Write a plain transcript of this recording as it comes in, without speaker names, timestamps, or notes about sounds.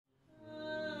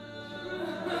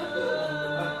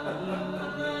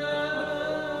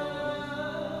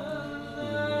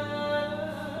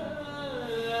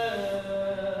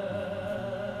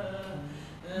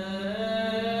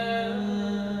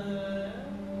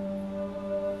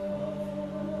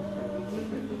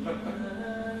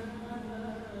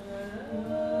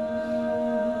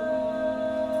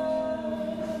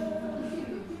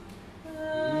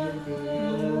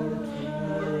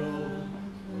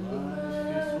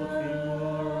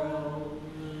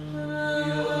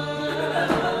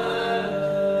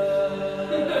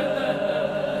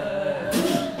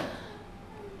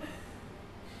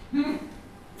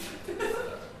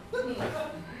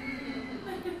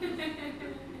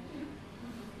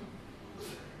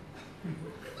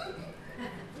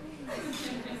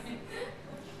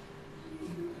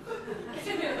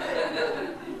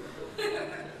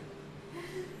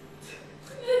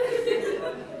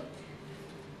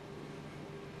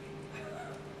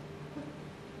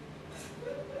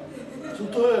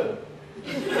to je?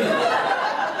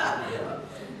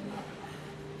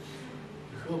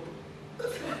 Chápu.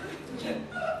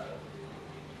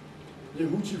 Mě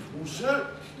hučí v uše,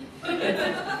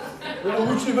 nebo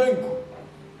hučí venku.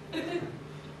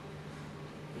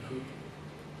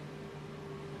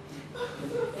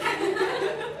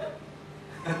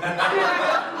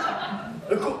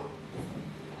 Jako...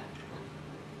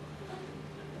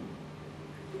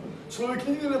 Člověk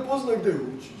nikdy nepozná, kde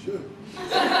hučí, že?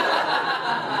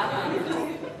 Jako...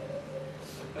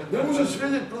 Nemůžeš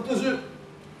vědět, protože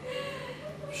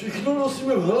všechno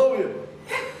nosíme v hlavě.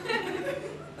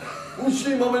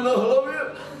 Uši máme na hlavě.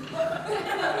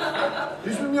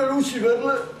 Když by měl uši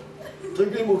vedle, tak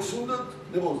by je mohl sundat,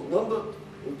 nebo nandat.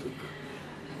 No tak.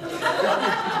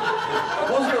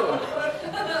 Poznám.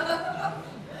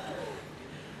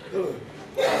 Hele.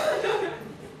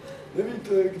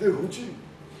 Nevíte, kde hučí?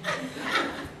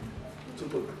 Co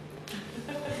pak?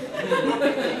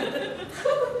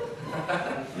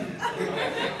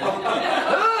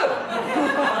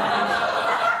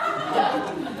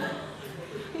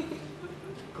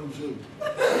 Kam žel?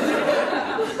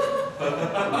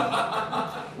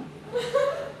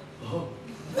 Aha.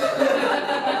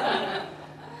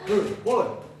 Vole,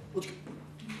 počkej.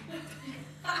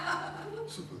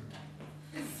 Super.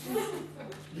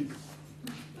 Dík.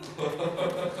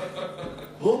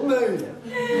 Hodnej.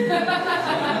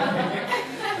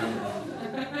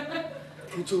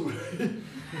 Pocourej.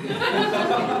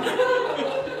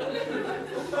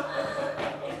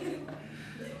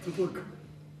 To tak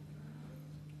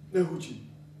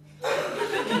nehučí.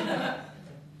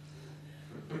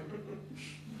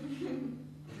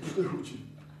 Už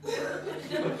nehučí.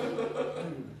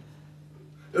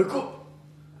 Jako...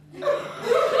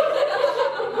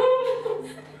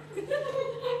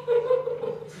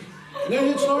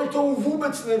 Někdy člověk tomu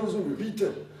vůbec nerozumí,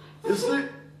 víte? Jestli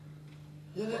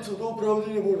je něco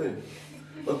doopravdy nebo ne.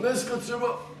 A dneska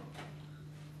třeba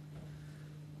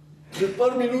před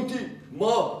pár minuty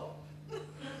má.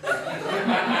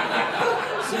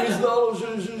 Se mi zdálo,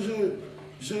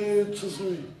 že co se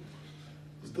mi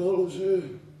zdálo, že...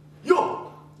 Jo!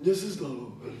 Mně se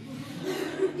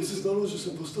zdálo, že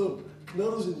jsem dostal k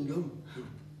narozeninám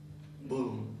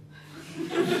balón.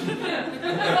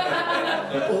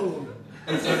 Balón.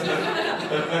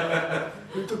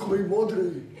 Je takovej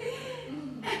modrý.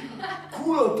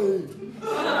 Kulatý.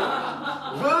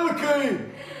 Velký.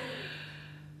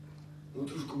 No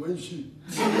trošku menší.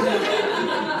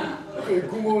 Takový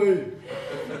gumový.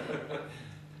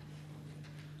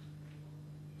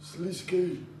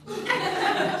 Slizký.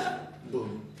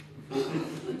 Balón.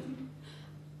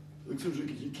 Tak jsem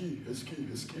řekl díky, hezký.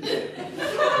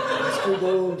 Hezký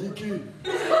balón, díky.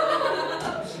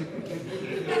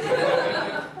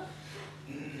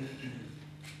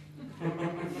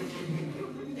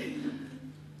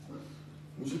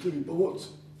 Můžete mi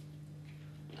pomoct?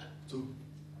 Co?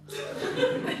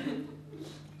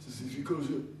 Jsi si říkal,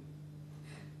 že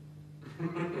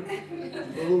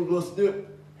balón vlastně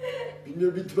by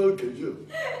měl být velký, že?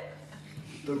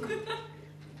 Tak.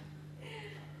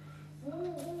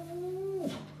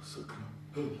 Sakra.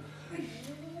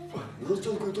 Na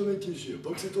začátku je to nejtěžší,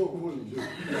 pak se to uvolní, že?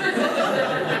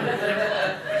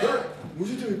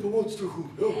 Můžete mi pomoct trochu,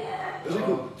 jo? Já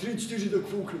řeknu 3, 4, tak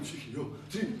fouknem všichni, jo?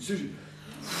 3, 4.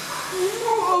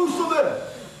 A už to jde!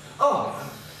 A!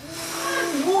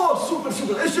 Super,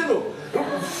 ještě jednou!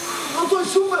 No to je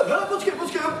super, hele, počkej,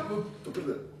 to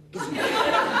prde,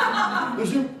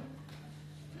 držím.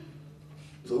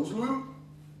 Zauzluju.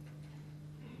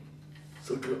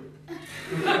 Sakra.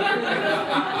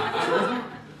 Zauzluju.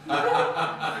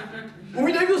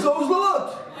 Umí někdo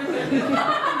zauzlovat?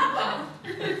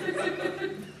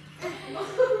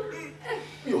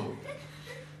 Jo.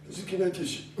 Vždycky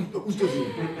nejtěžší. No, už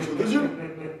držím.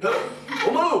 Hele,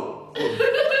 pomalu.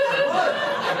 Hele,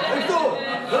 jak to?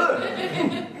 Hele.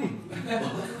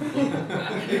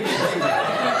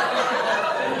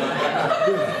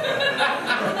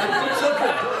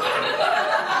 Sakra.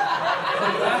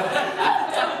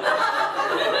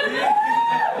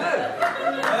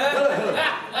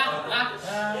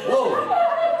 Wow.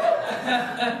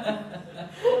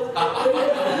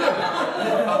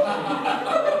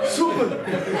 Super.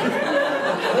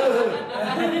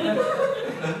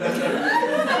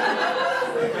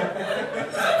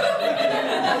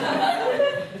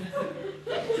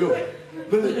 Jo,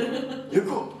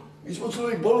 jako, když má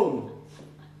člověk balón,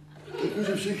 tak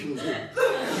může všechno, že?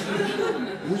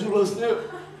 Může vlastně,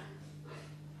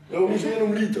 může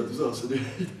jenom lítat v zásadě.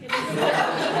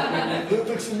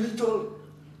 Tak jsem lítal,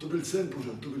 to byl sen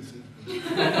pořád,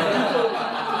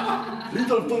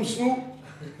 Lítal v tom snu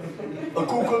A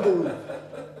koukal dolů.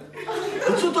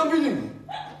 A co tam vidím?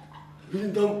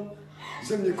 Vidím tam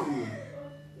zeměkoule.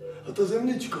 A ta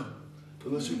zemnička, ta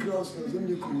naše krásná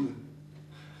zeměkoule,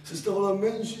 se stávala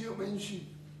menší a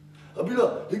menší. A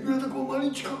byla, jak byla taková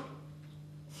malička.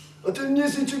 A ten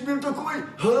měsíček byl takový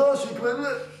hrášek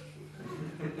vedle.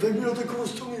 Tak byla tak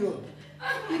roztomila.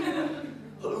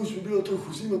 Ale už mi byla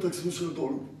trochu zima, tak jsem šel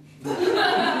dolů.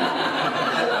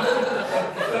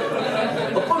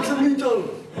 A pak jsem lítal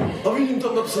a vidím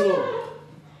tam napsáno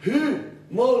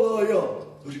Himalaya.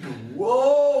 A říkám,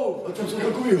 wow, a tam jsou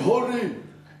takový hory.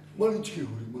 Maličké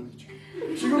hory, maličké.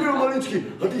 Všechno bylo maličky.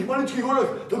 A v těch maličkých horách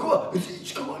taková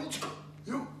říčka malička.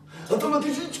 Jo? A tam na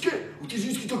ty říčky, u ty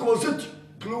říčky taková zeď.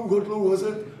 Dlouhá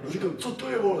zeď. A říkám, co to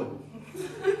je, vole?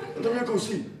 A tam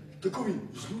jakousi takový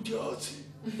žluťáci.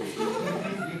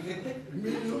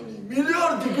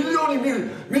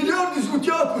 Miliardy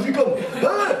žluťáků. Říkám,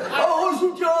 hele, ahoj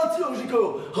žluťáci. A říkali,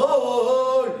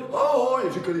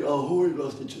 ahoj. Říkali, ahoj,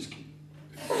 vlastně česky.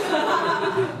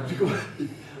 Říkám,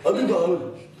 a jdu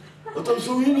dál. A tam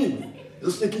jsou jiní,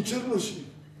 zase nějaký černoši.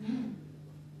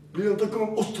 Byli na takovém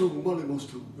ostrovu, malém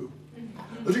ostrovu. Jo.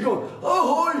 A říkám,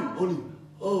 ahoj. Oni,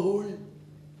 ahoj.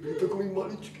 Byli takový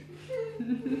maličky.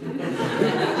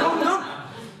 No.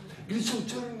 Když jsou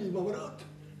černý, mám rád.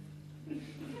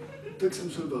 Tak jsem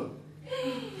šel dál.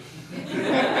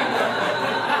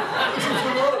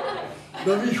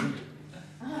 Na východ.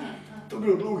 To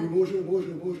bylo dlouhý moře.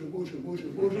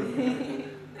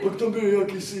 Pak tam byl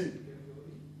jakýsi,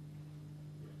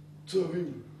 co já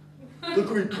vím,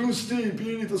 takový tlustý,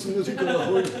 bílý, to jsem neříkal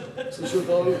ahoj, jsem šel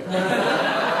dál.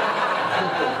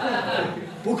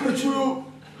 Pokračuju,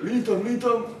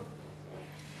 lítám,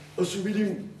 až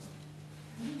uvidím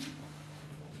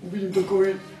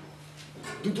takový,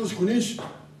 jdu trošku níž,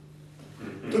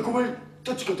 takovej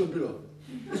tačka tam byla,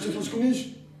 ještě trošku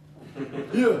níž,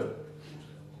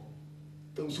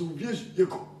 tam jsou věž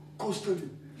jako kostely.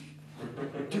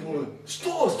 Ty vole,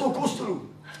 100 kostelů.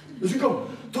 Já říkám,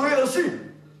 to je asi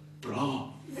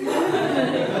Praha.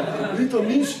 Lítám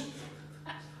níž,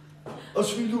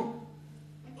 až vyjdu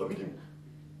a vidím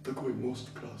takový most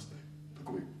krásný.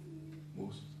 Takový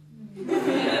most.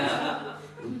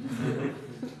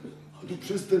 A jdu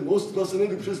přes ten most, vlastně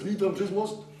nejdu lítám přes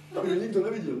most, aby mě nikdo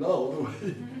neviděl, náhodou.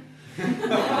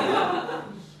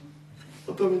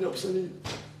 A tam je napsaný,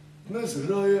 dnes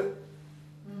hraje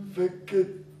Veget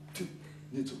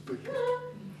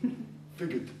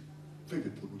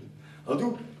to bude. A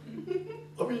jdu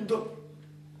a vidím tam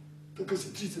tak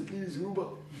asi 30 lidí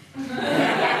zhruba.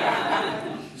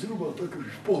 Zhruba takový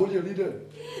v pohodě lidé.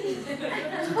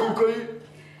 Se koukají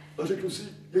a řeknu si,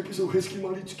 jaký jsou hezký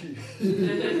maličky.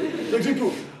 Tak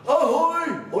řeknu, ahoj!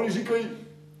 Oni říkají,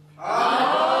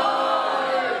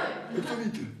 ahoj! Jak to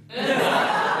víte?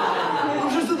 No,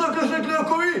 že jste takhle řekli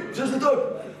jako vy, že jste tak.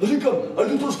 A říkám, a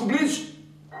jdu trošku blíž.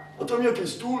 A tam nějaký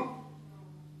stůl.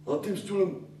 A tím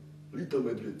stůlem lítá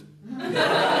medvěd.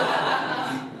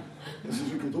 Já si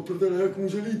řekl, do prdele, jak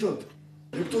může lítat?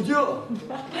 Jak to dělá?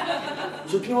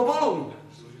 Řekni má balon.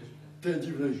 To je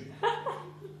divnej.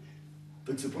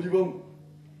 Tak se podívám.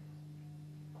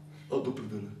 A do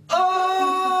prdele.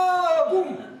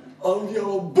 Bum! A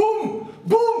udělalo bum!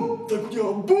 Bum! Tak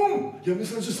udělalo bum! Já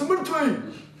myslel, že jsem mrtvej.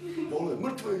 Vole,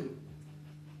 mrtvej.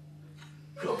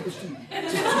 Chápeš ty?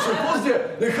 Přišel pozdě,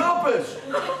 nechápeš?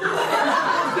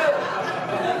 Pozdě.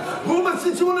 Vůbec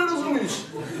ničemu nerozumíš.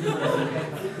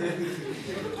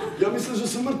 Já myslel, že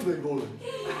jsem mrtvej, vole.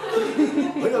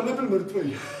 A já nebyl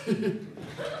mrtvej.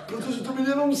 Protože to byl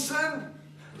jenom sen.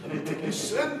 A víte, když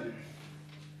sen,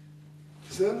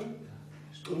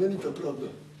 to není ta pravda.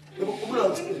 Nebo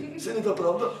obráceně, sen je ta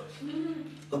pravda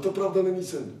a ta pravda není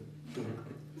sen. Tak.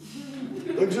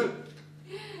 Takže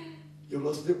já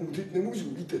vlastně umřít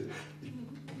nemůžu, víte.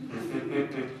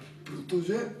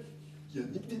 Protože já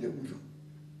nikdy nemůžu,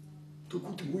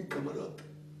 dokud můj kamarád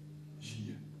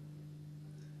žije.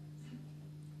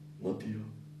 Matija.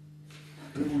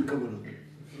 To je můj kamarád.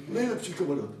 Nejlepší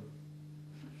kamarád.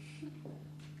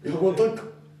 Já mám tak.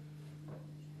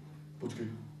 Počkej.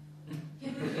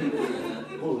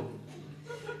 Vole.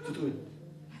 Co to je?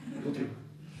 Matija.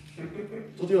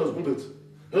 Co děláš, blbec?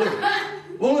 Hele.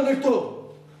 Vole, nech to.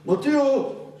 Matija.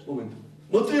 Moment.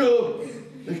 Matija.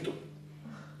 Nech to.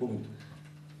 Moment.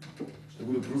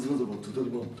 Nebude prozrazovat, co tady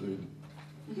mám, to je jedno.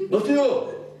 Matija.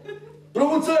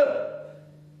 Provoce.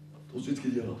 To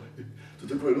vždycky dělá. To je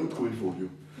takové loutkový fór, jo.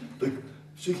 Tak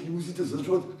všichni musíte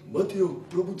zařvat Matio,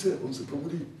 probud se, on se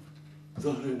probudí,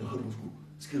 zahraje na harmošku,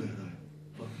 skvěle hraje.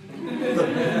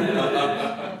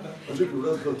 A řeknu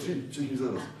raz, dva, tři, všichni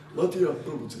zaraz. Matija,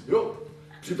 probud se, jo?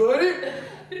 Připravený?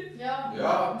 Jo.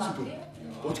 Super.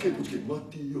 Počkej,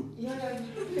 Matija.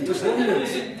 Je to slovinec.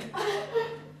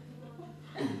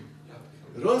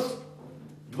 Raz,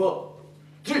 dva,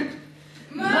 tři.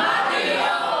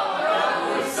 Matija,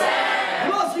 probuď se!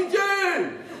 Hlasitě!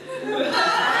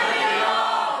 Matija,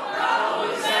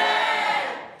 probuď se!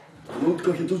 V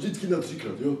loutkách je to vždycky na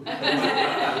 3krát, jo?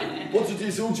 Po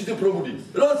třetí se určitě probudí.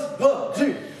 Raz, dva,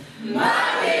 tři.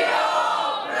 Matija,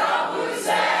 probuď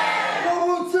se!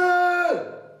 Probuď se!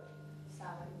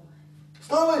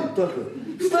 Vstávej, takhle.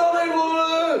 Vstávej,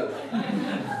 vole!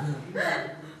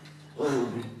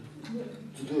 Ahoj.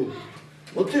 Co to je?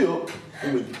 Matija,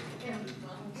 moment.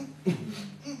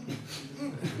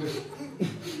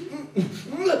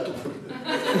 Ne to.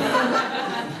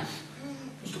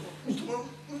 Stop.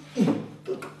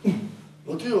 Tak.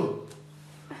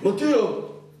 Matija.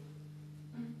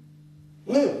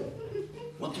 Ne.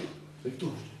 Matija, nech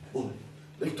to. Vole.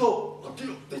 Nech to.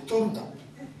 Matija, nech to ruku.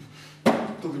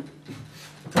 Dobrý.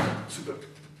 Super.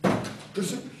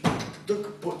 Drži. Tak,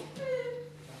 pojď.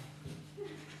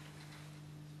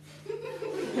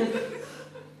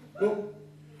 No,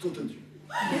 co teď?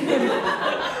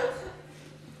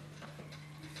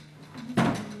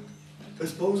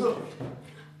 Jest pauza?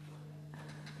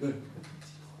 Ne.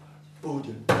 V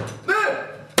pohodě. Ne!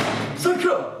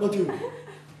 Sakra! Matija.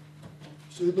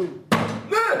 Ještě jednou.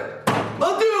 Ne!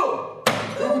 Matija!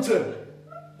 Probuď se.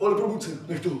 Ale probuď se.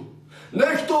 Nech toho.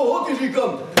 Nech toho, ty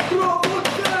říkám. Probuď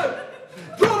se!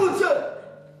 Probuď se!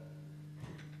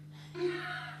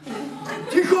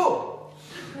 Ticho!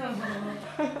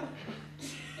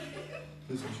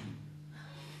 Neslyším.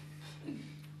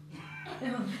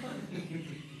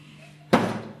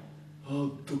 A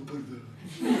to prdele.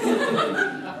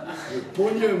 Po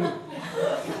něm.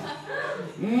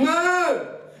 Ne!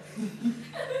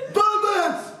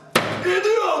 Blbec!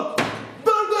 Idiot!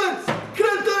 Blbec!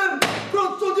 Kreten!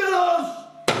 Proč to děláš?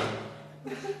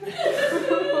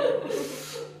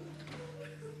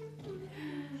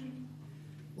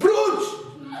 Proč?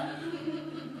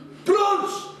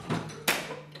 Proč?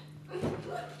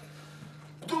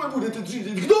 Kdo mě budete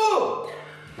třídit? Kdo?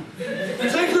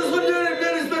 Všechno jsme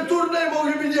měli jsme turné,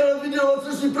 mohli vydělat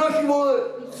strašný prachy, vole.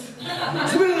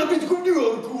 Jsme na nabídku v New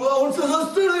Yorku a on se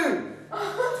zastřelil.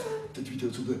 Teď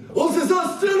víte, co to je? On se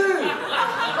zastřelil!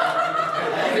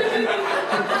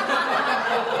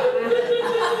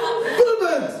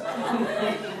 Blbec!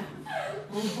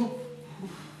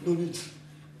 No nic.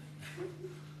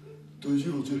 To je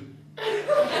život, že?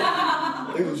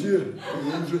 Někdo žije,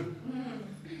 někdo umře.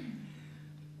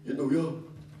 Jednou já,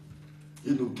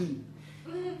 jednou ty.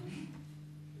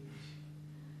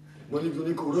 Má někdo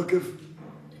někoho rakev?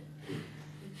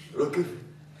 Rakev?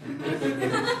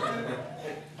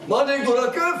 Má někdo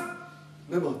rakev?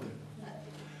 Nemáte.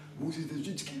 Musíte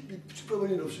vždycky být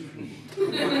připraveni na všechno.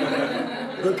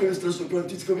 Rakev je strašně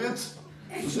praktická věc.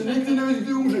 To se nikdy nevíš,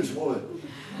 kdy umřeš, vole.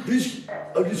 Víš,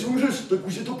 a když umřeš, tak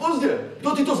už je to pozdě.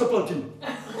 Kdo ti to zaplatí?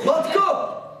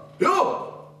 Matka? Jo?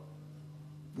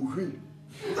 Bůh ví.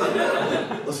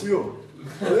 Asi jo.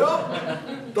 Ale já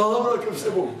táhám rakev s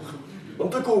sebou. Mám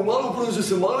takovou malou, protože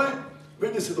jsem malý.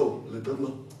 Vejde se do letadla.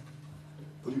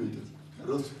 Podívejte.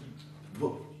 Raz, dva.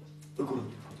 Akorát.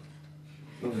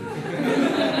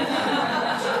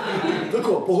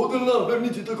 Taková pohodlná,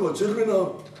 vevnitř taková červená.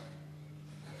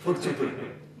 Fakt super.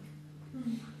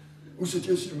 Už se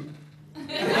těším.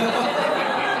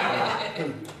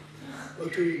 A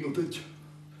to je jedno teď.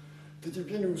 Teď je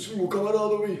věnuju svýmu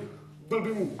kamarádovi,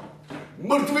 blbýmu,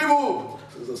 mrtvýmu,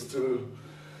 se zastřelil.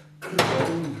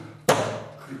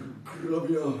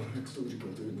 Kravina, jak se to říká,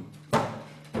 to je jedno.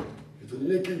 Je to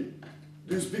nějaký,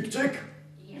 do you speak Czech?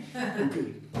 OK.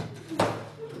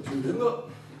 Takže jedna.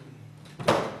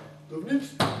 Dovnitř,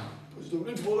 pojď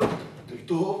dovnitř, vole, teď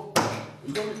toho,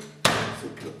 už tam,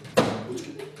 sakra,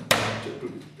 počkej, ček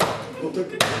blbý. No tak,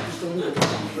 už tam nejde,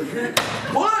 taky,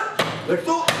 vole, nech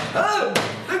to,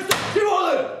 nech to, ty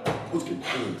vole, počkej,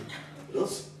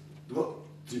 raz, dva,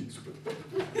 tři, super.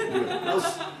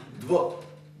 Raz, dva,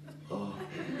 a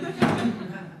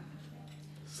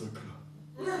sakra.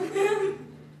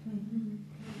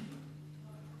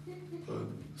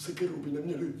 Sekeru by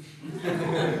neměli.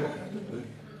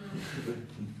 Ne.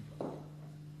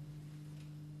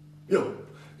 Jo,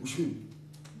 už vím.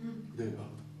 Kde je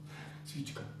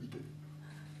svíčka, víte.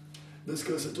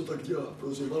 Dneska se to tak dělá,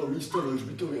 protože málo místa na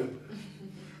hřbitově.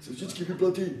 Se vždycky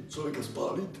vyplatí člověka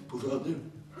spálit pořádně.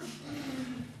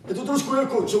 Je to trošku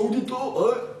jako čoudy to,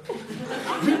 ale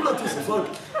vyplatí se,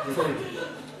 fakt.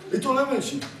 Je to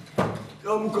levnější. Já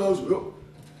vám ukážu, jo.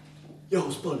 Já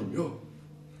ho spálím, jo.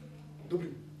 Dobrý.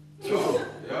 Super.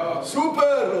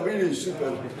 Super, no vidíš,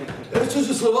 super. Ještě,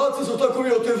 že Slováci jsou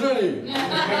takový otevřený.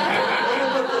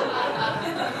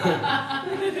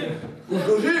 Už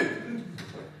hoří?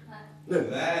 Ne.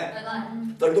 Ne.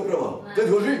 Tak doprava. Teď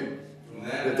hoří?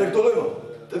 Ne. Tak doleva.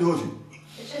 Teď hoří.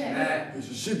 Ne.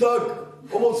 Ježiši, tak,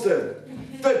 pomocte.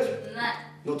 Teď. Ne.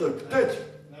 No tak, teď.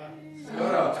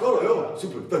 Skoro. Skoro, jo,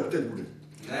 super, tak teď bude.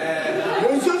 Ne.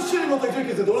 Jen se no tak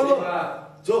řekněte, doleva.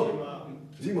 Zima. Co?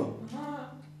 Zima.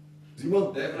 Zima?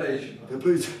 Teplejší.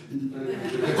 Teplejc.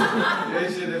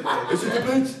 Ještě teplejší. Ještě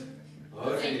teplejc?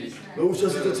 Hoří. No už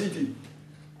asi to cítí.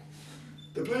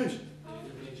 Teplejš?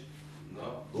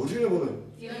 No. Hoří nebo ne?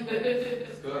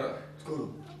 Skoro. Skoro.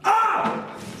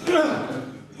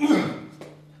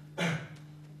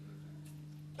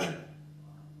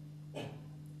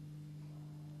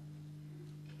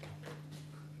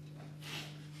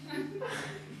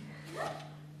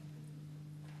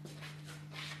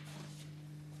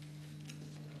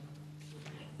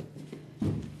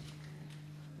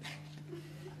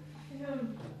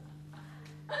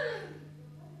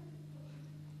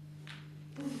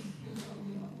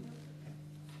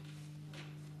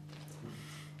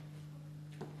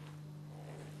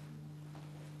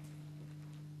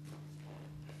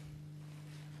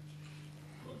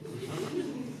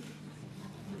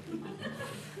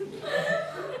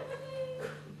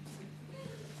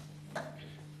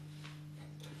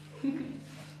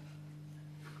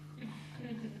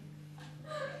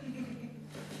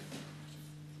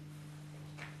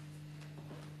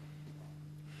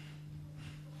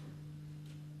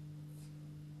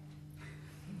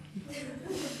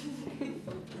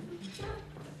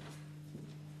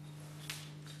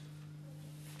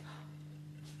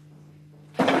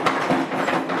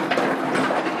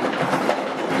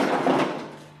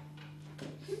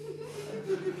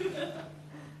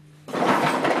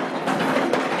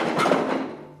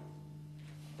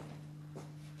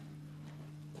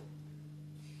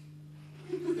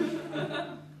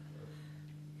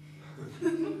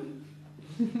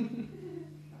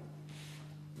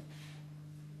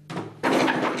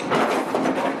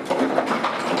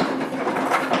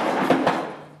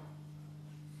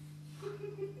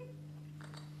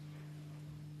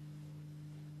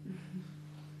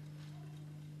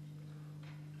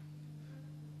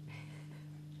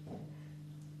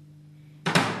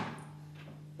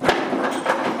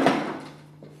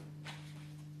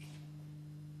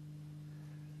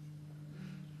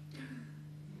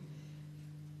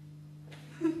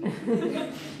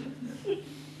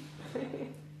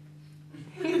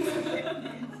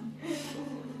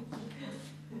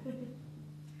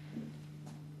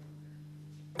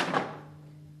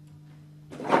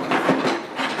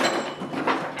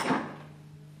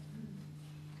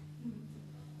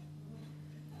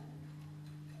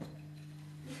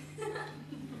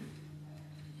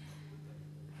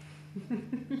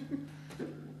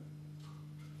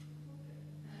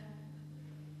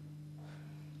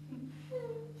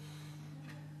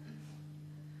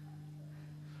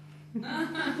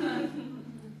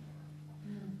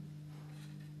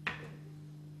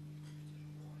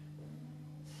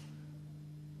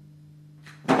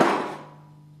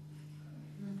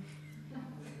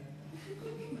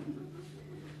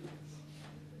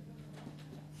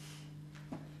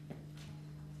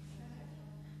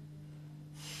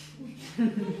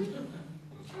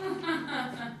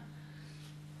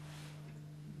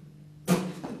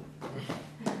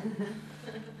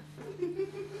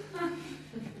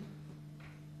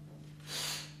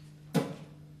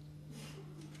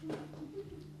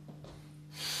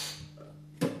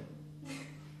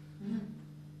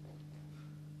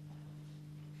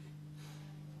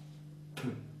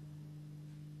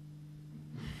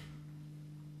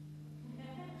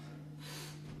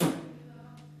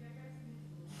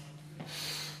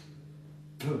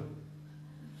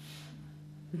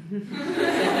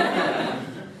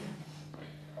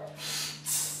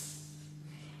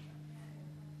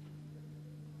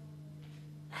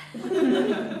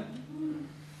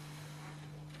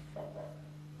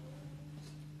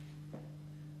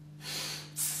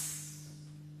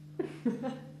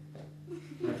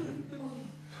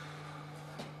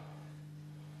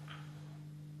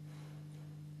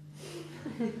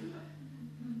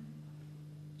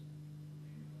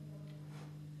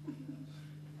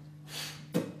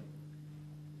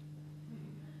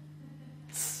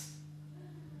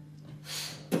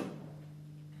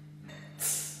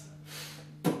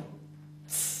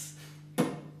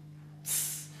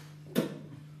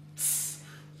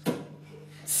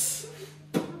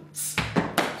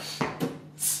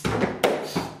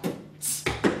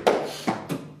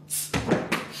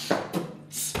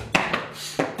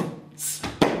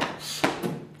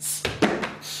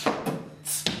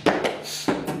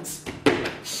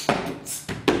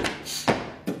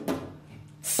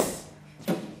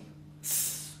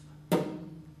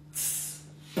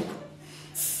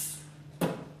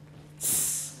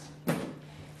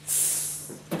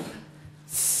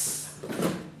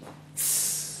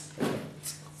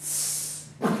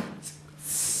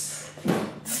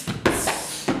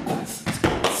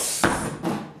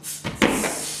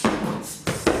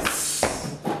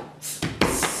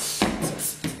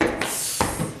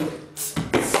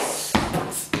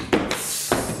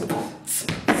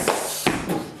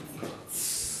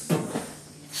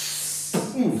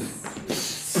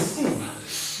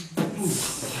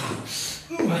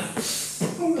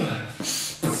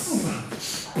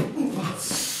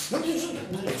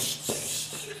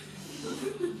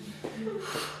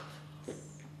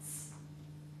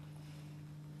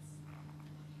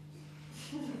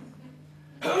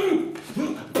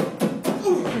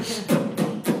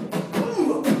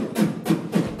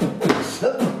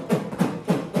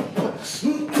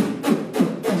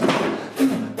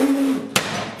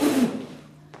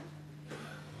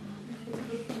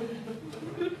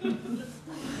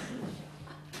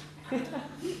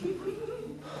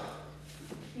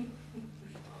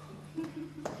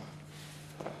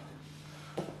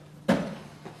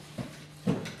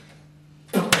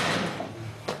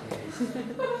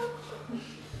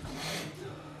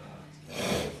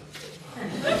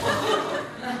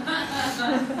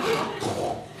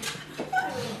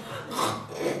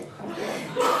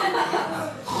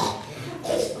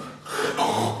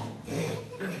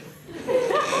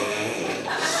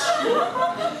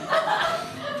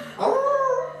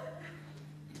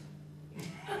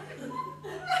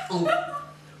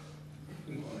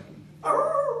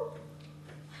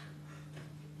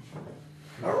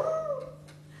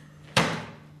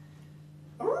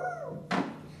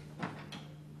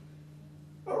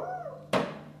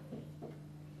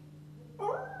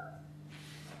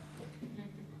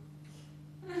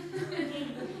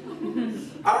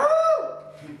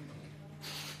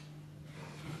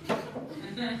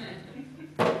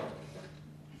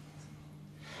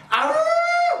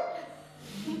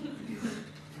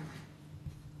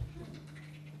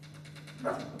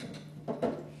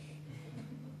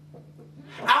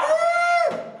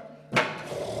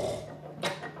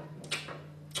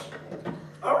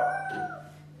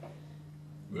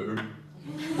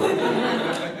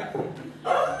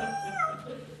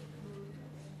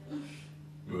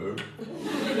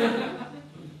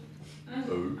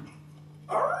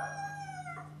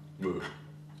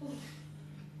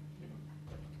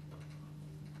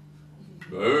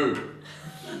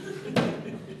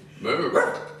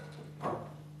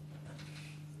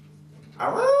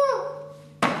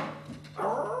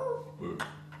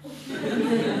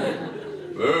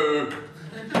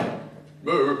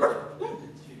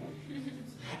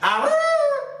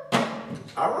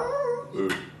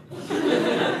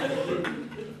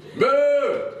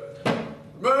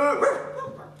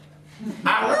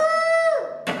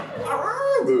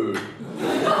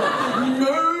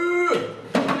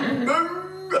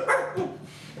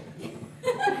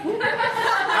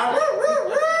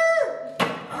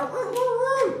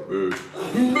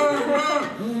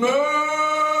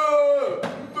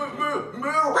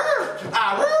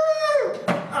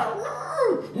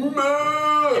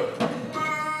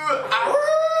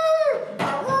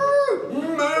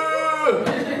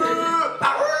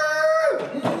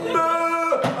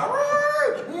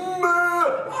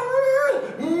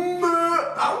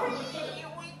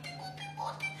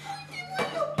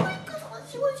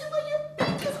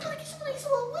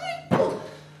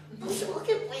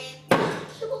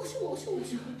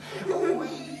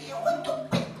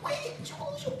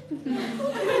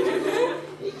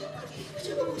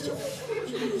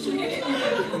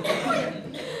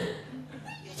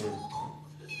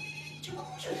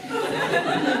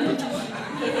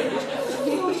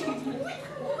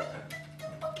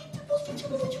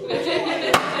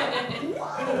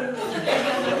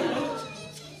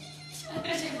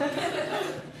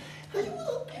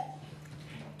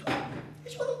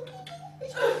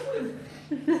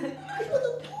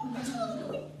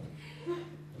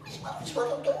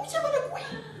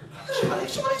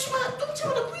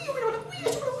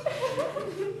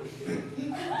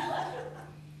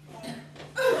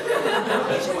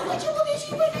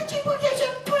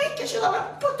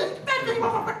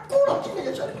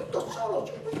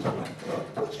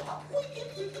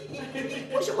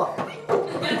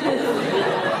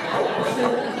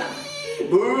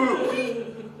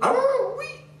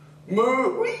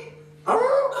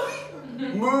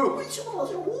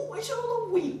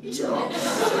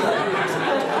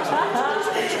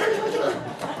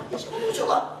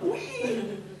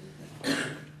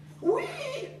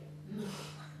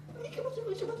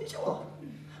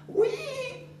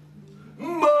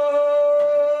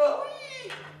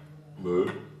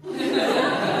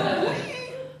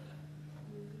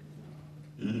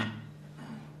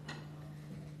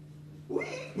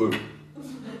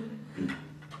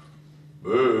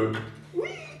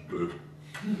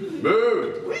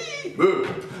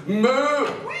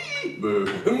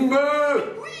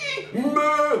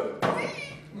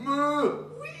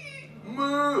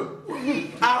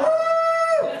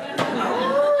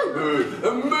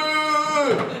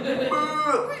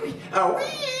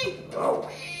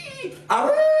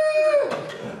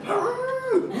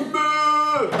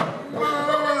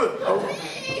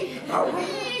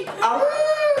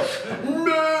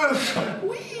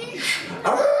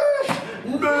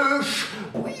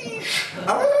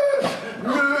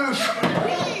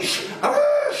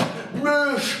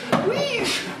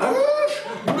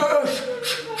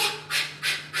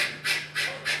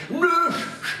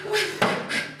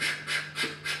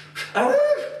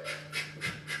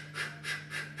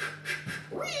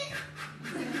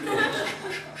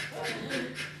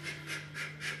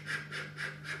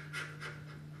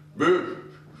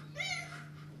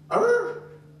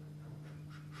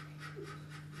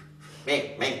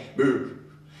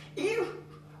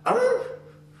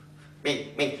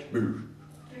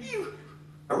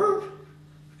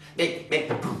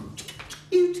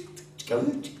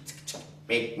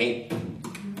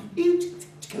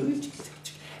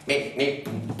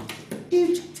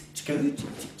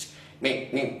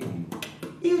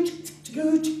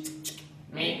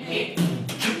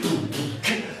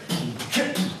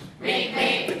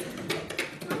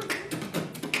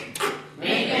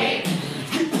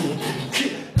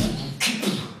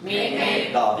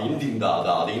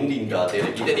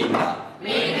 見てていいんだ。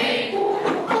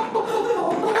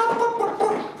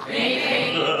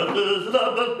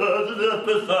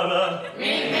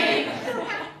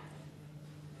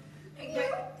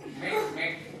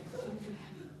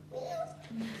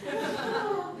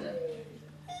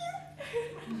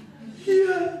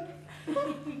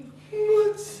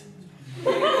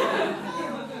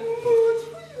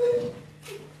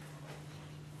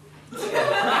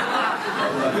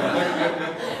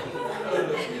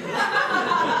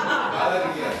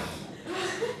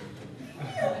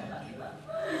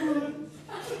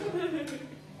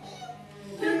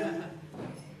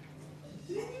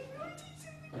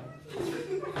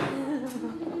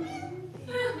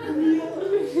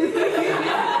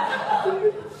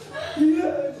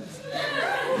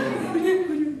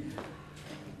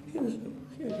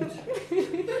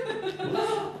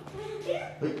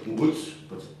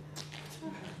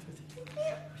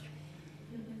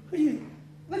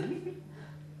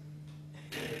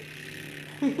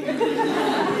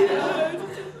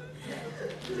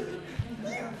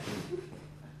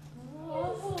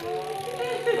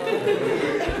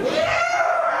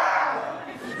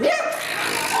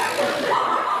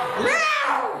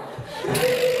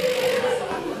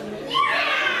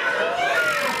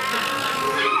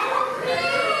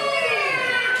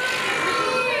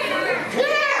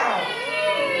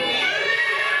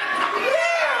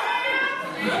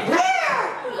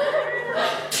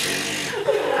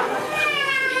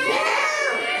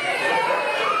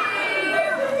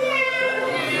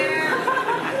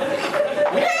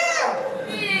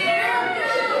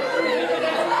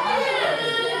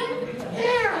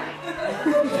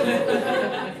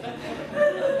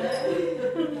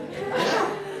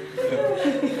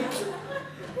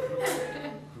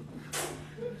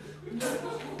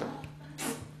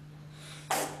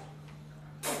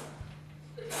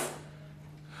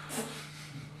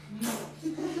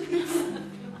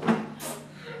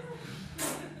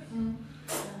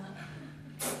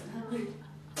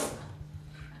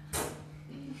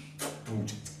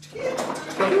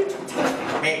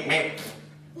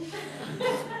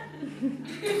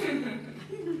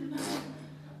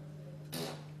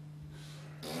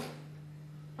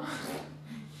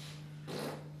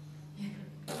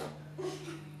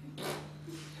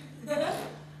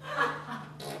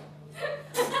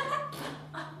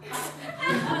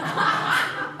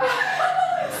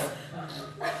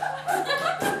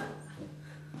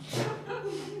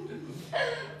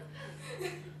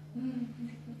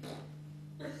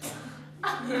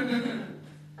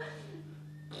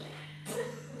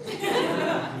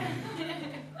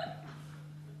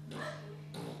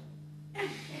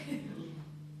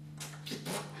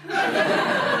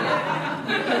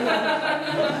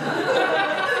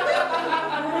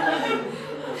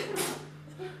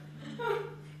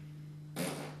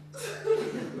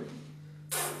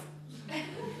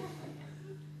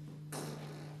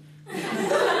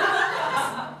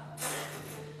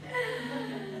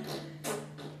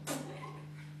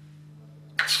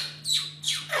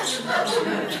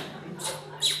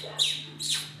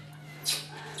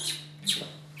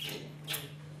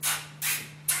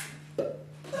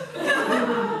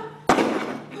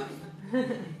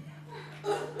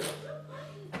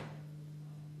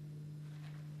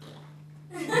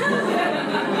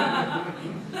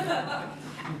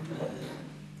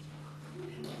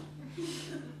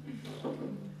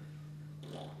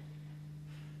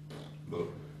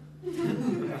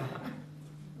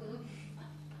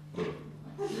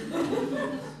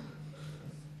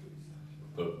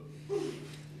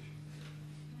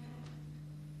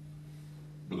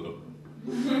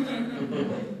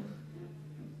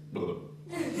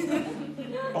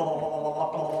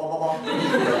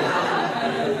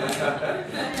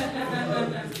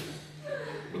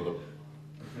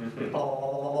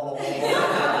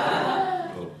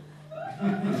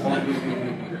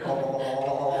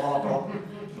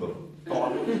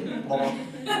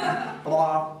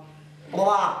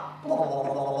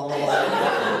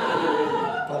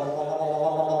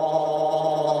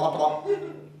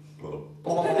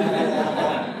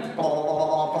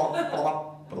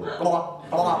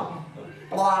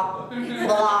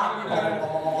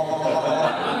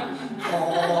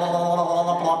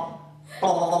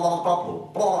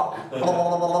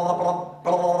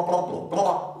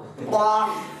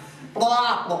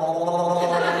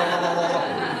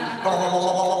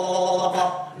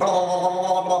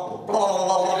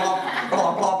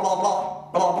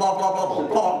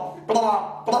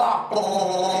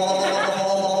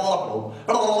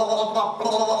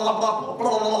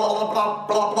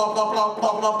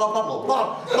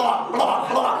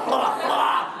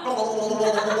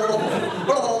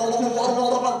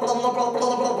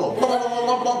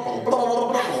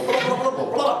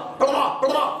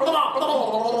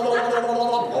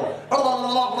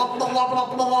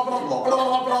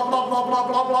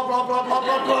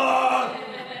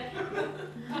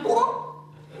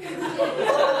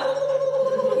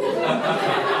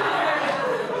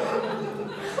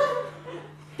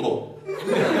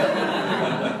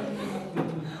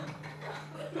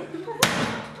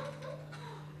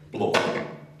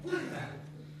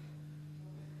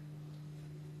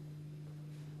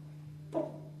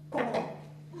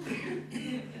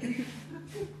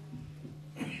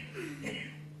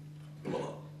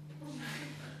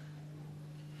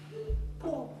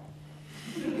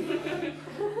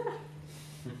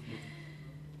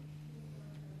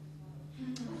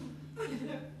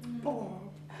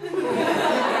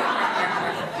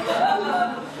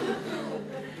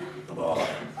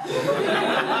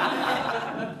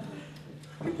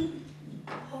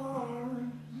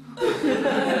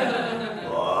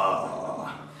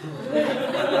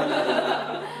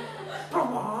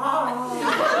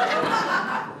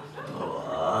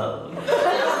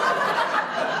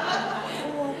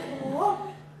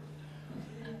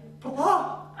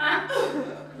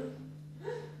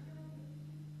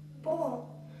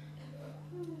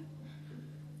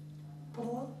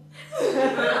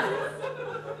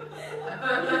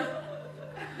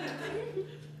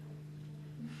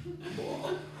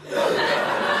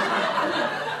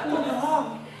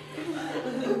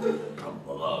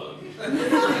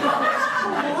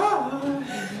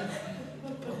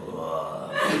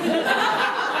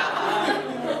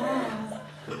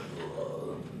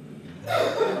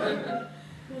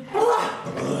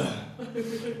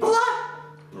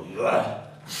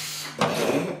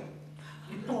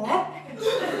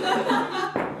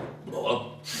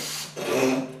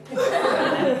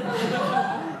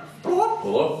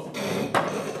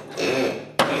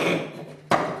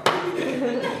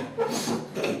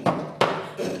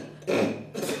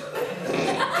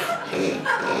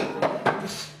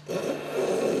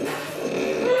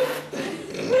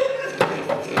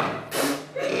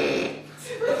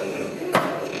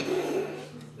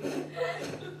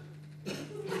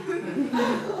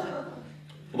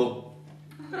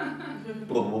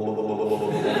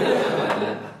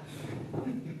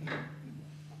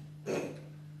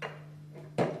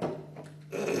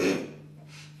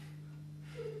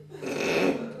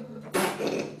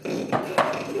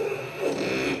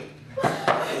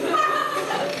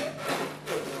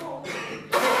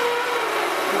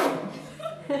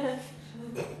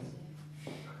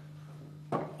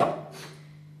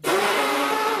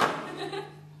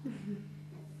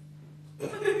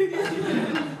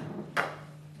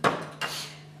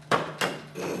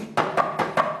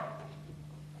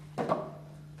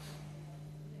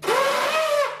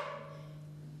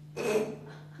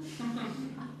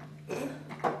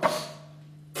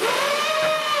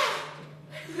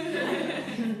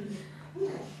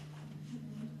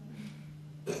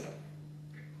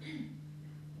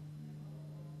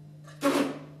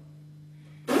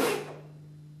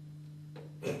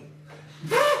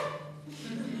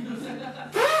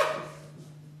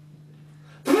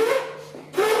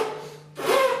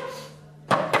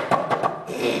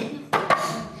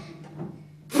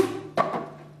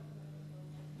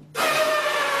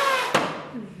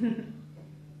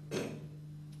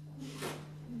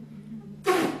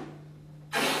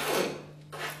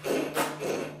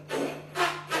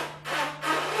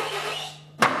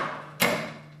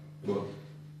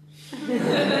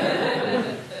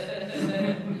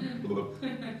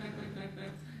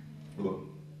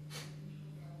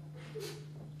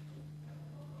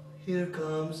Here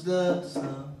comes the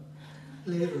sun,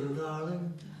 little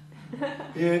darling.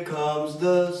 Here comes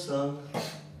the sun,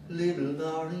 little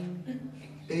darling.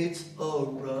 It's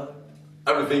alright.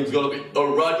 Everything's gonna be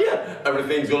alright, yeah.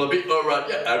 Everything's gonna be alright,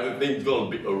 yeah. Everything's gonna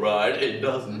be alright. It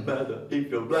doesn't matter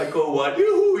if you're black or white.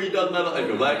 Yoo-hoo, it doesn't matter if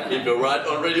you're black, if you're white.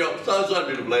 On radio, sunshine,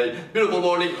 beautiful day, beautiful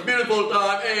morning, beautiful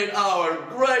time in our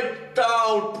great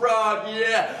town, Prague,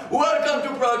 yeah. Welcome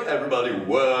to Prague, everybody.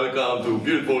 Welcome to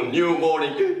beautiful new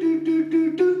morning.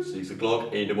 6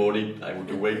 o'clock in the morning, time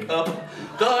to wake up.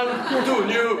 Time to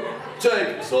new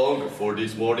Czech song for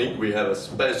this morning. We have a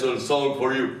special song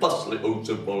for you. Pasli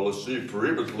oce policy,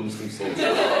 free, but lumskim songs. I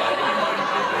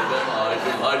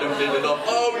don't need enough.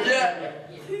 Oh yeah!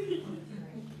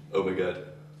 Oh my god.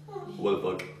 What the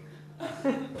fuck?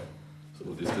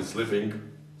 Somebody's still sleeping.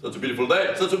 Such a beautiful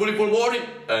day, such a beautiful morning,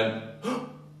 and oh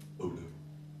no.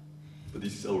 But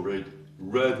this is our red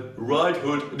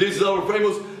hood. This is our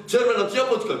famous červená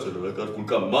ťapočka, červená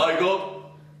karkulka. My god,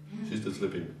 she's still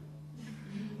sleeping.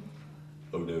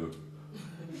 Oh no.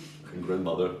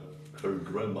 Her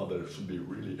grandmother should be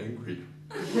really angry.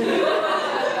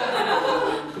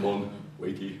 Come on,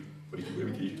 wakey.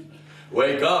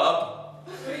 Wake up!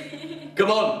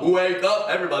 Come on, wake up,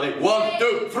 everybody. 1,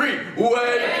 2, 3,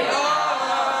 wake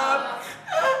up!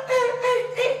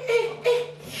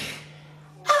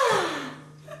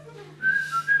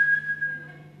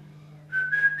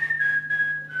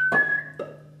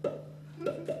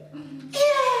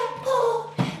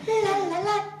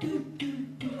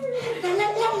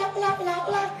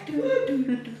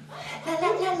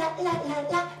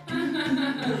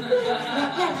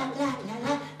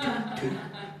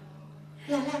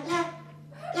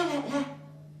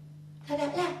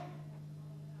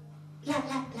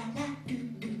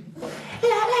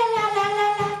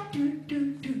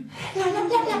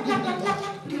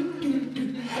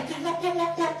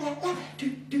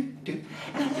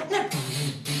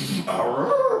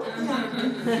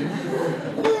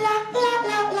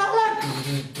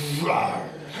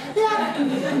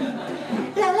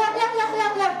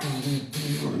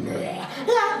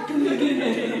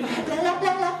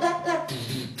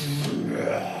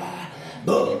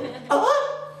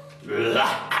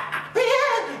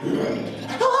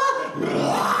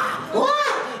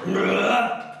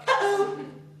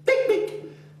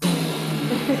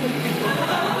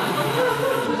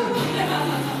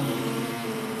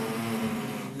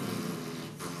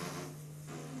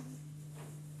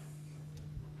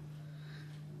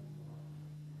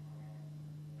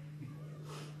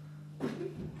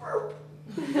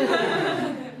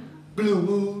 Blue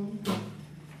moon,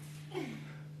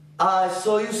 I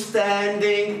saw you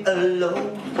standing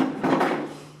alone,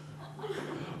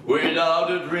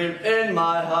 without a dream in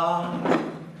my heart,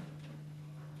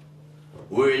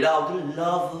 without the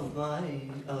love of my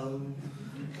own.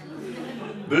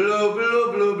 Blue,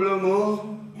 blue, blue, blue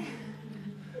moon,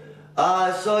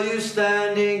 I saw you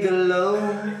standing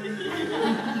alone,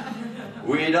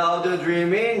 without a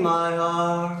dream in my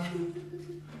heart,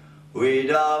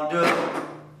 without the...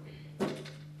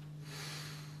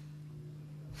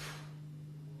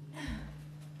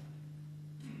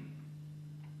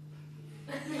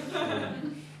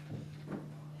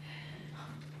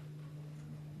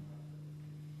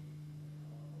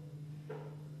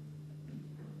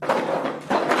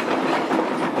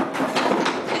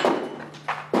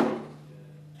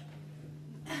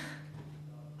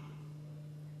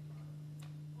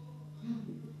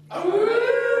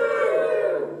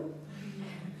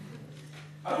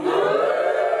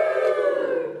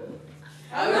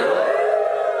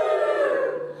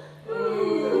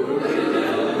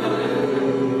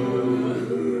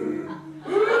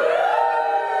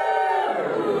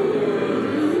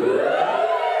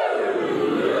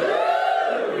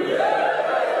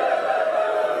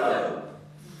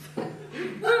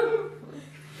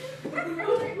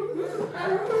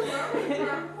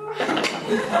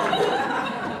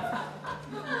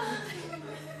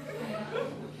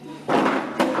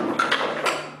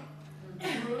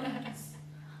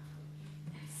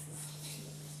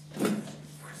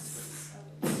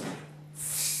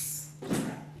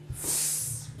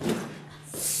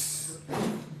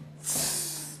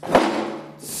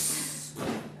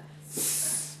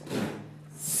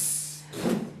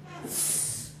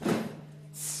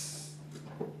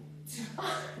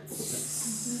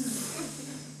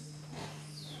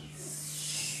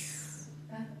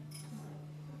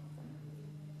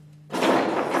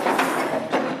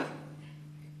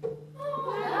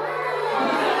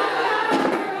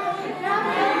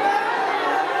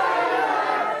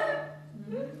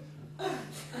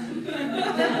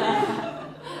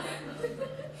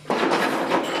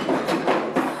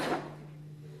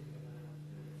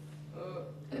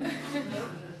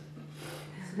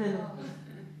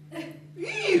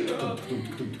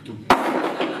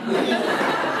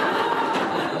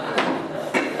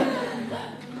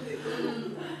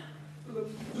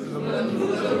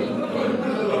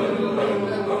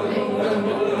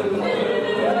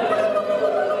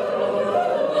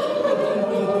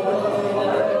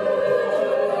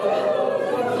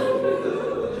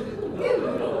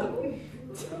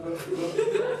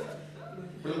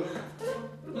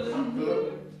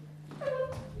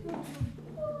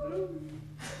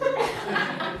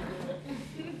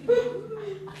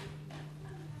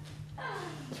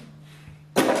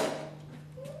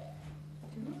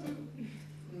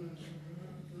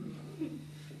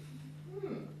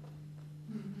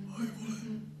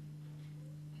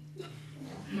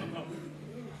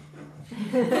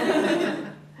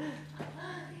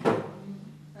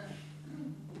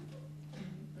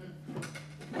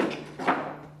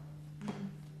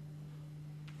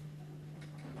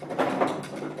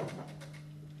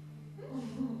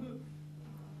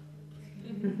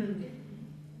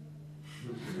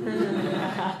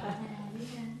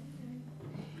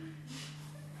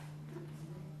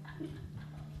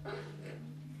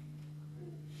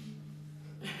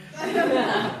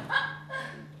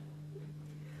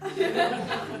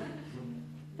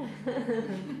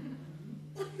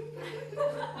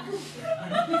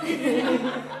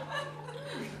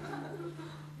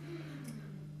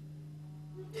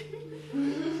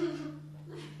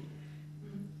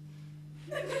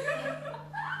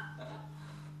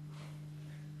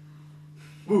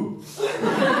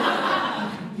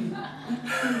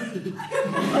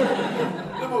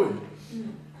 Neboj.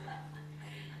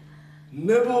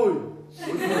 Neboj.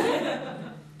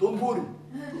 Don't worry.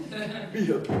 Be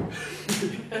happy.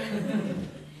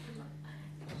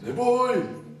 Neboj.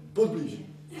 Podblíž.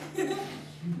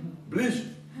 Blíž.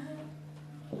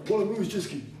 Vole, mluvíš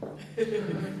česky.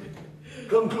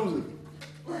 Come closer.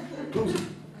 Closer.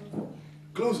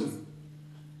 Closer.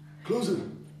 Closer.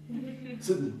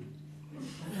 Sedni.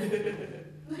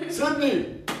 Sedni!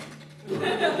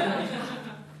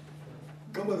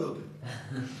 Kamaráde,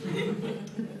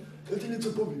 já ti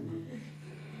něco povím.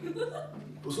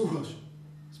 Posloucháš?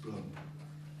 Správně.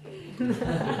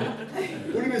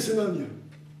 Podívej se na mě.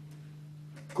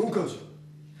 Koukáš?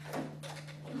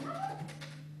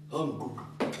 Ano,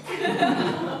 koukám.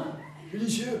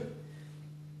 Vidíš je?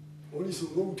 Oni jsou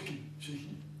loutky,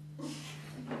 všichni.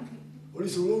 Oni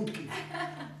jsou loutky.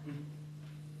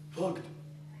 Fakt.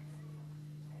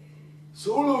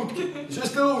 Jsou loutky, že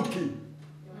jste loutky.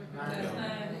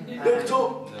 Tak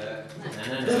co?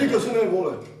 Neříká se ne,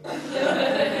 vole.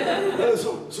 Ale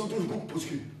jsou trošku,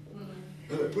 počkej.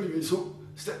 Hele, podívej,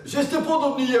 že jste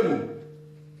podobný jemu.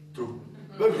 Trochu.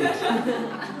 Vevnitř.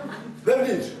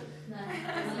 Vevnitř.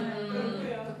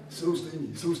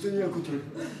 Jsou stejní jako ty.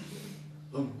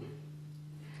 Ano.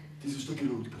 Ty jsi taky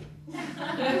loutka.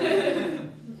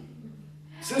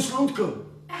 Seš loutka.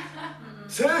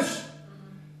 Seš?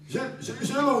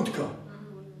 Že je loutka.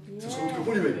 Seš loutka,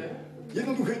 podívej.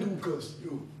 Jednoduchý důkaz,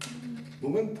 jo.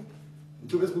 Moment.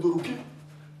 To vezmu do ruky.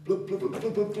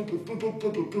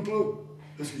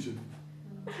 Hezký, že?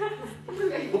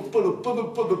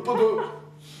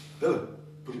 Hele,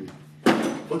 podívej.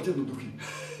 Fakt jednoduchý.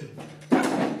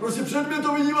 Prostě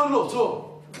předmětový divadlo, co?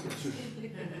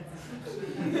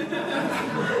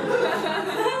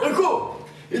 Jako,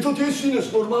 je to těžší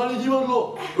než normální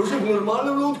divadlo, protože v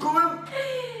normálním loutkovém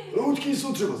loutky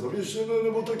jsou třeba zavěšené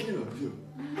nebo tak jinak, jo.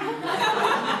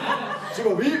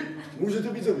 Třeba vy můžete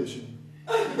být zavěšení.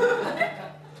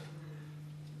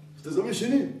 Jste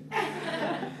zavěšení?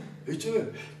 Ještě ne.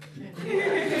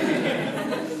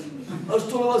 Až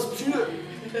to na vás přijde,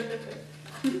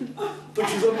 tak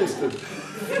si zavěste.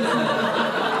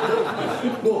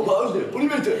 No, vážně,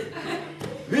 podívejte.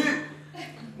 Vy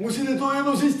musíte to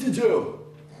jedno zjistit, že jo?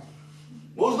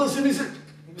 Možná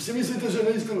si myslíte, že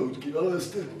nejste loutky, ale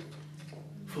jste.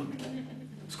 Fakt.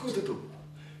 Zkuste to.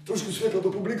 Trošku světla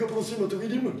do publika, prosím, a to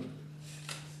vidíme.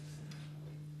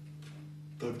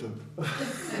 Tak.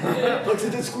 Tak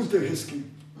si teď zkuste hezky.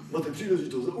 Máte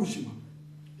příležitost za ušima.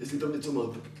 Jestli tam něco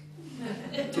máte.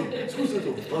 Co? Zkuste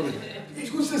to, pane.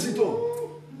 Zkuste si to.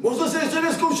 Možná se ještě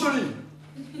nezkoušeli.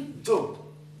 Co?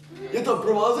 Je tam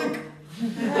provázek?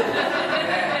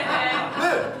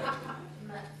 Ne.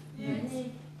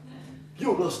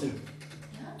 Jo, vlastně.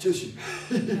 Češi.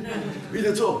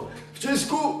 Víte co? V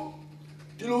Česku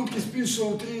ty loutky spíš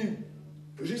jsou ty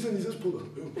řízený ze spoda.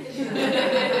 Jo.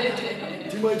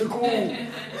 Ty mají takovou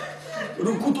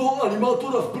ruku toho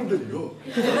animátora v prdeli, jo.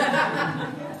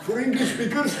 For English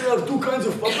speakers, there are two kinds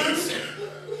of puppets.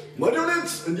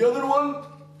 Marionettes and the other one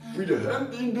with a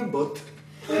hand in the butt.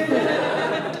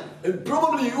 And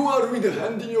probably you are with a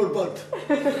hand in your butt.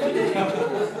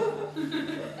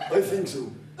 I think so.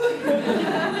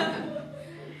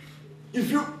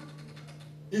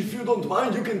 If you don't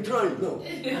mind, you can try it now.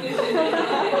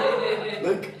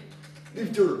 Like,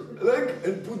 lift your leg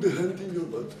and put the hand in your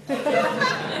butt. Try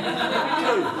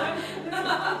it.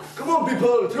 Come on,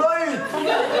 people, try it!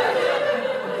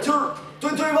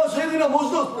 To je vaše jediná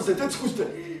možnost, prostě, teď zkuste.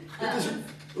 Dejte si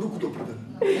ruku do prdele.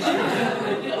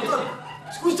 No tak,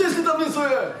 zkuste, jestli tam něco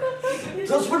je.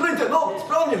 Zašmrdlejte, no,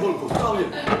 správně, holko, správně.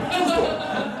 Zkus to.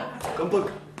 Kam pak?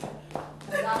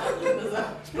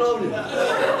 Správně.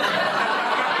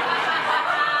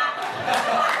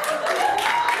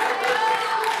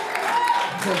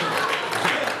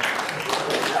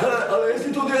 Hele, ale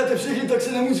jestli to děláte všichni, tak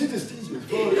se nemusíte stydět.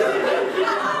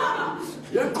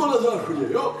 Jako na záchodě,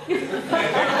 jo?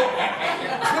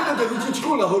 Zvednete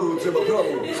ručičku nahoru, třeba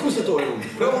pravou. Zkuste to jenom.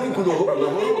 Pravou ruku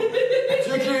nahoru.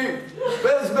 Všichni,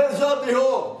 bez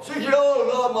žádného. Všichni,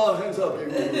 all hands up.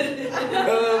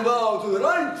 And bow to the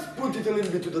right. Put it a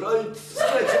little bit to the right.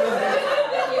 Stretch a little bit.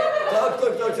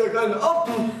 Tak. And up.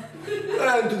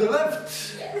 And to the left.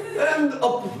 And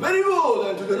up. Very good.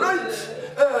 And to the right.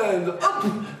 And up.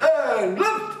 And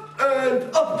left. And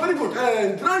up, very good,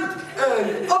 and right,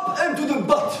 and up, and to the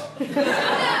butt.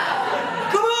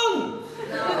 Come on!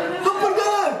 Don't forget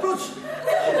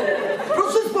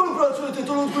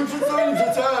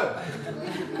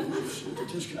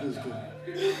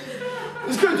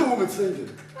Dneska mi to vůbec nejde.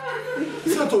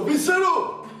 Dneska to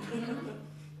vyselo.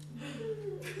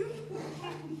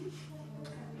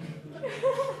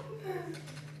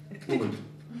 Moment.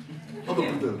 A to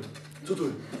prdel. Co to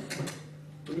je?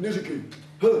 To mi neříkej.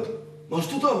 Hele, máš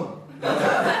to tam?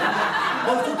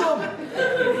 Máš to tam?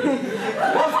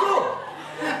 Máš to?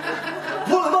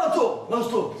 Vole, má to! Máš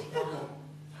to!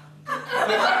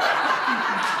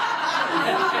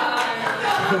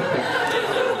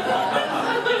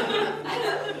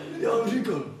 Já vám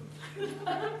říkal.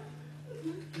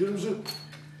 Jenomže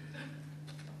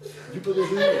vypadá,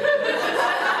 že ne.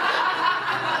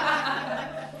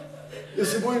 Já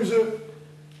se bojím, že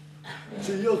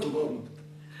já to mám.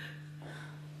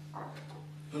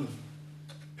 Hele.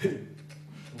 Hej.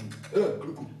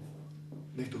 Kluku.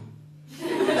 Nech to.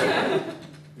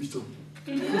 Víš co?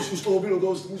 Už z toho bylo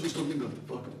dost, můžeš to vyndat.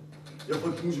 Fakt. Já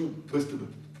fakt můžu bez tebe.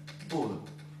 Pohoda.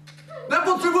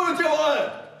 Nepotřebuju tě,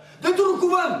 vole! Dej tu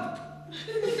ruku ven!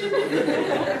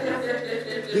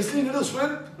 Jestli ji nedáš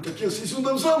ven, tak já si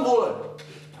sundám sám, vole!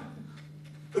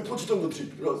 Tak počítám do 3.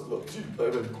 1, 2, 3 a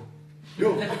je venku.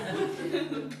 Jo.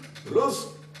 1,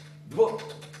 2,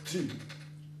 3.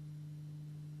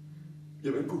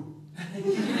 Je venku.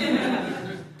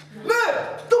 Ne!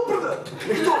 To prde!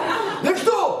 Nech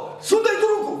to! Sundej tu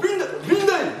ruku!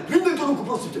 Vyndej tu ruku,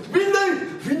 prosím tě! Vyndej!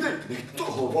 Nech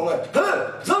toho, vole!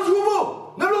 Hele! Zavřu mu!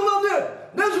 Nemluv na mě!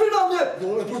 Neřvi na mě!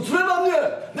 Vole, proč řve na mě?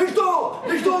 Nech to,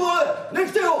 vole!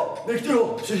 Nechte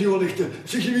ho! Všichni ho nechte!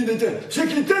 Všichni vyndejte!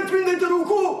 Všichni teď vyndejte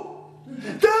ruku!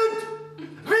 Teď!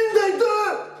 Vyndejte!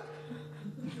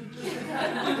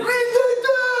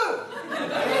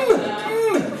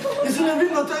 Jestli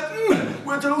nevyndete,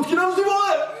 budete loutky navždy,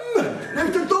 vole!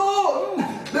 Nechte to!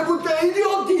 Nebuďte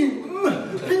idioti!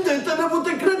 Vyndejte,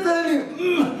 nebuďte kreténi!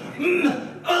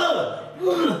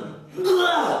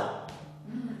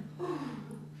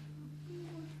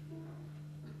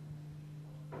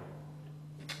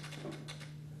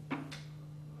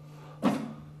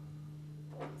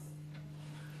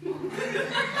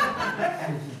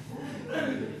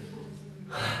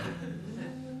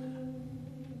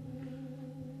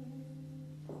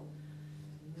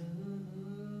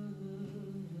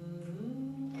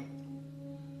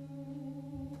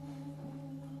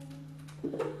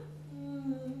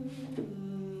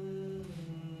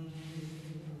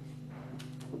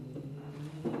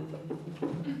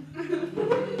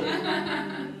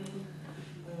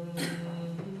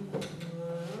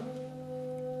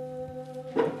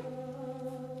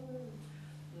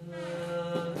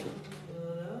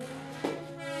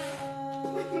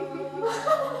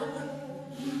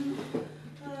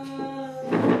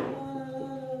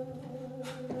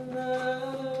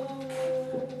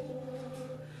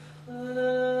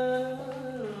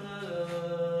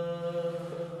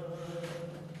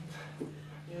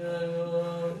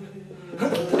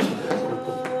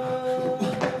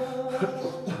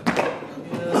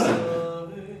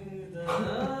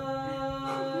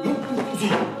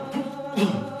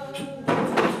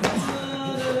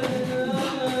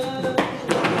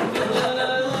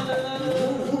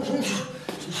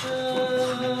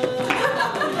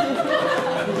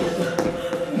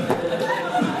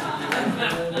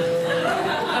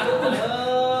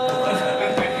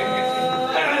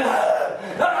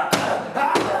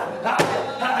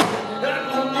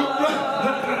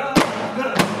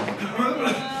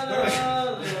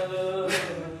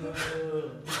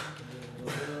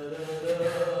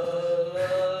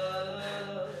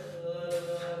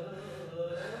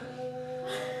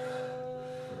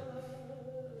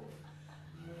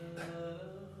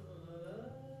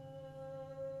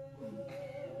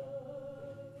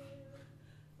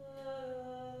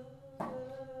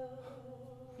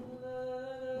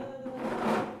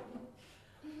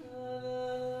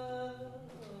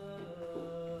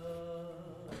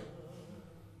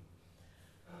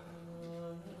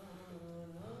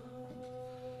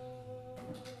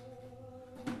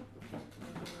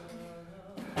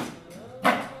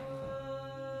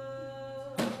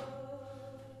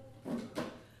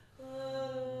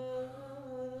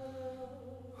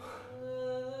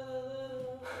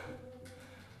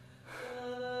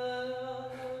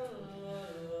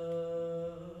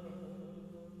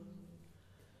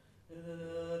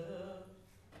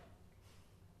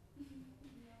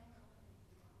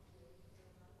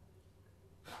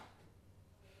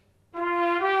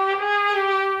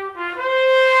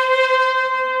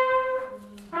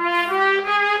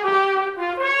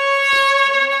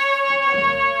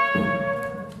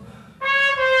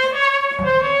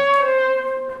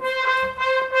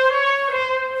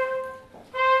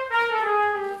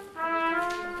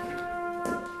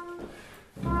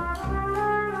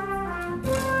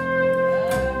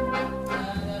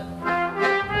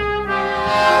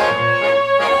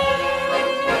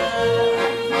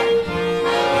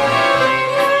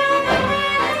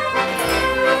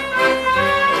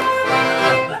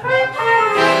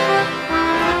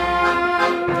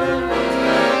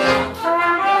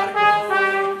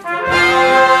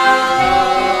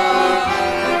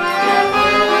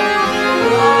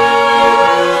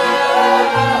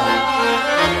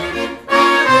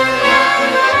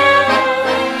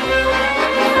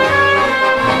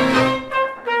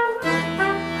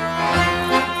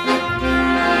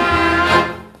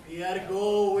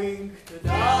 going to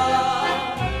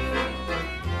die.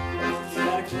 We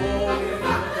are going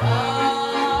to die.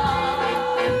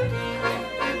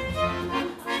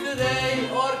 Today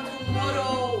or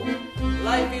tomorrow,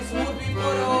 life is would be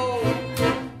borrowed.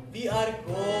 We are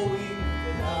going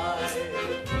to die.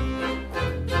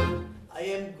 I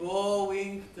am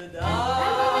going to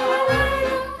die.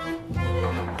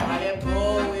 I am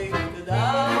going to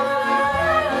die.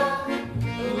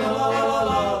 La la la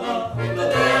la la.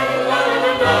 Today or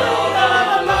tomorrow,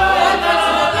 life is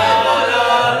would be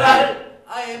borrowed.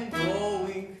 I am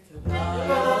going to die.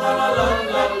 La la la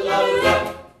la la la.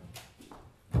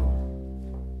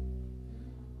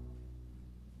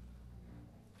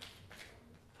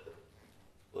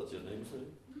 What's your name, sir?